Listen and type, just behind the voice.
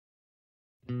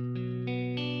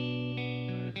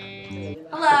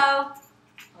Hello.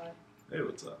 Hey,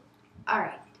 what's up? All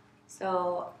right.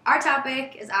 So our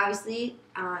topic is obviously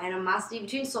animosity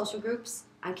between social groups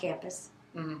on campus.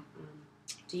 Mm-hmm.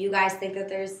 Do you guys think that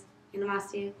there's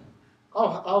animosity?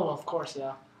 Oh, of course,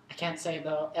 yeah. I can't say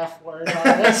the F word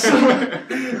on this.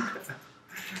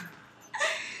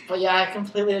 But yeah, I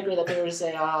completely agree that there's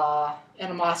a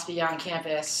animosity on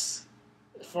campus.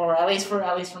 At least for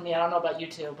me, I don't know about you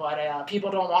two, but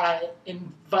people don't want to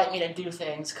invite me to do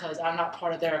things because I'm not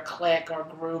part of their clique or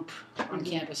group on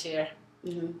campus here.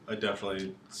 Mm-hmm. I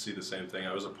definitely see the same thing.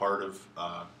 I was a part of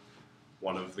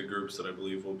one of the groups that I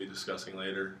believe we'll be discussing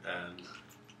later, and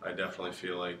I definitely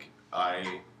feel like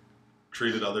I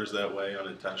treated others that way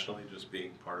unintentionally, just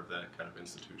being part of that kind of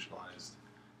institutionalized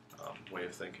way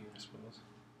of thinking, I suppose.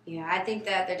 Yeah, I think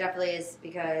that there definitely is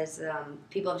because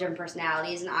people have different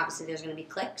personalities, and obviously there's going to be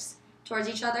cliques towards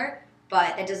each other.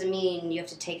 But that doesn't mean you have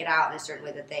to take it out in a certain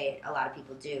way that a lot of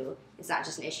people do. It's not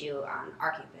just an issue on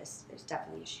our campus. There's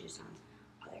definitely issues on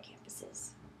other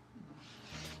campuses.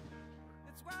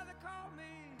 That's why they call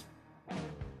me.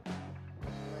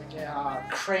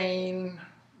 Like Crane,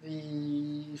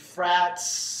 the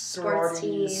frats,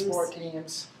 sororities, sport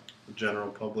teams. The general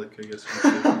public, I guess.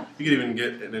 You could even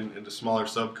get into smaller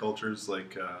subcultures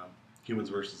like humans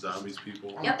versus zombies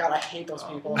people. Oh my god, I hate those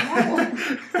people. No. I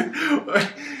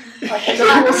hate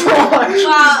those people so much. We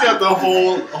just got the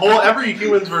whole every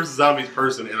humans versus zombies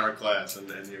person in our class, and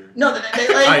you're. No, they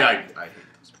like. I hate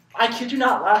those people. I kid you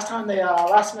not. Last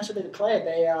semester they played,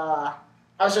 I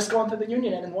was just going through the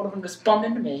union and one of them just bumped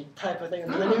into me, type of thing.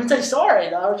 And they didn't even say sorry.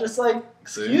 And I was just like,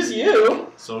 "Excuse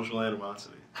you." Social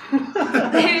animosity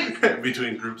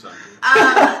between groups on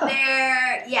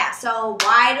here. So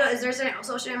is there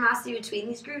social animosity between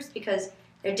these groups? Because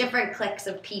they're different cliques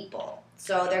of people.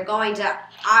 So they're going to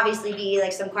obviously be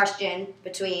like some question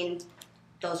between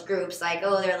those groups, like,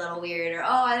 oh, they're a little weird, or oh,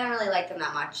 I don't really like them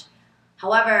that much.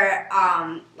 However,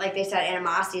 like they said,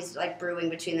 animosity is like brewing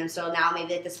between them. So now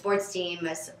maybe like the sports team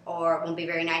won't be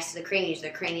very nice to the Cranies. The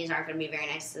Cranies aren't going to be very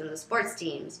nice to the sports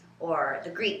teams or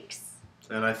the Greeks.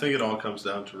 And I think it all comes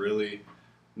down to really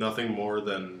nothing more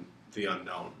than the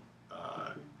unknown.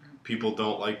 People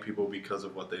don't like people because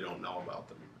of what they don't know about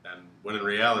them. And when in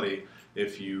reality,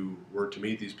 if you were to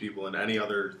meet these people in any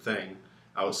other thing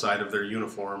outside of their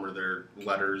uniform or their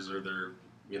letters or their,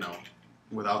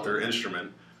 without their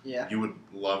instrument, you would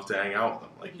love to hang out with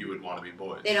them. Like, you would want to be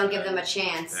boys. They don't give them a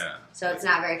chance. Yeah. So it's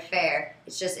not very fair.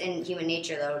 It's just in human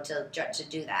nature, though, to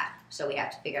do that. So we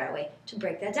have to figure out a way to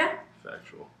break that down.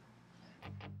 Factual.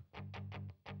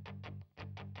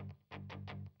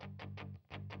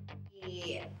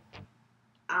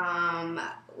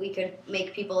 We could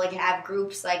make people like have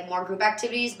groups, like more group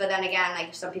activities, but then again,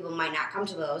 like some people might not come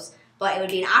to those. But it would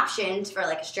be an option for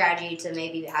like a strategy to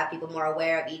maybe have people more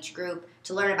aware of each group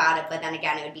to learn about it. But then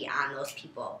again, it would be on those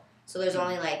people. So there's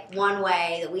only like one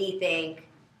way that we think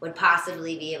would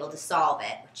possibly be able to solve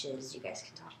it, which is, you guys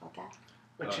can talk about that.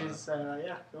 Which is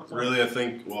really, I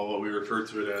think what we refer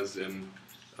to it as in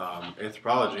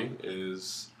anthropology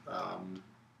is.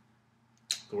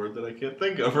 The word that I can't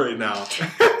think of right now.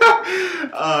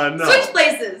 No. Switch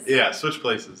places. Yeah, switch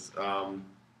places.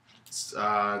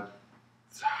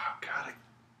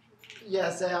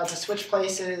 Yes, to switch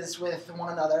places with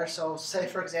one another. So, say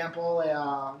for example,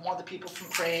 one of the people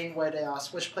from Crane would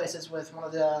switch places with one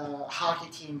of the hockey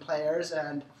team players,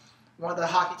 and one of the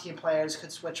hockey team players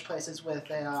could switch places with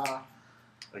a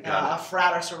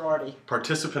frat or sorority.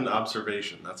 Participant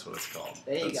observation, that's what it's called.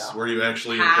 There you That's go. where you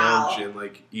actually indulge in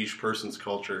like each person's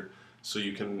culture, so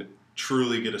you can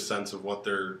truly get a sense of what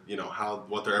their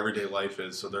what their everyday life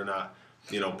is. So they're not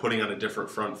putting on a different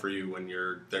front for you when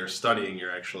they're studying.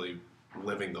 You're actually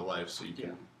living the life, so you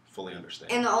can fully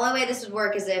understand. And the only way this would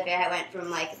work is if it went from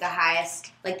like the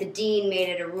highest, like the dean made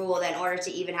it a rule that in order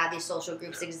to even have these social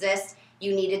groups exist,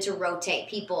 you needed to rotate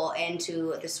people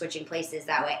into the switching places.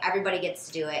 That way everybody gets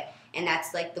to do it, and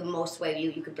that's like the most way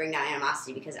you could bring down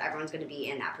animosity, because everyone's going to be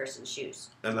in that person's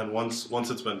shoes. And then once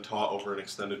it's been taught over an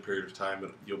extended period of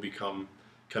time, you'll become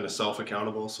kind of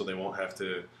self-accountable, so they won't have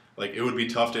to, like, it would be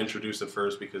tough to introduce at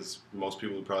first because most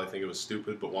people would probably think it was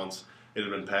stupid, but once it had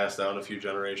been passed down a few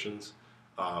generations,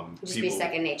 just be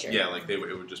second nature. Yeah, like it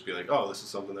would just be like, oh, this is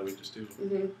something that we just do.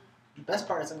 Mm-hmm. The best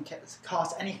part is it doesn't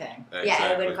cost anything. Exactly.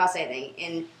 Yeah, it wouldn't cost anything.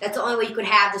 And that's the only way you could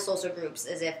have the social groups,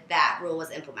 is if that rule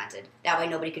was implemented. That way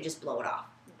nobody could just blow it off.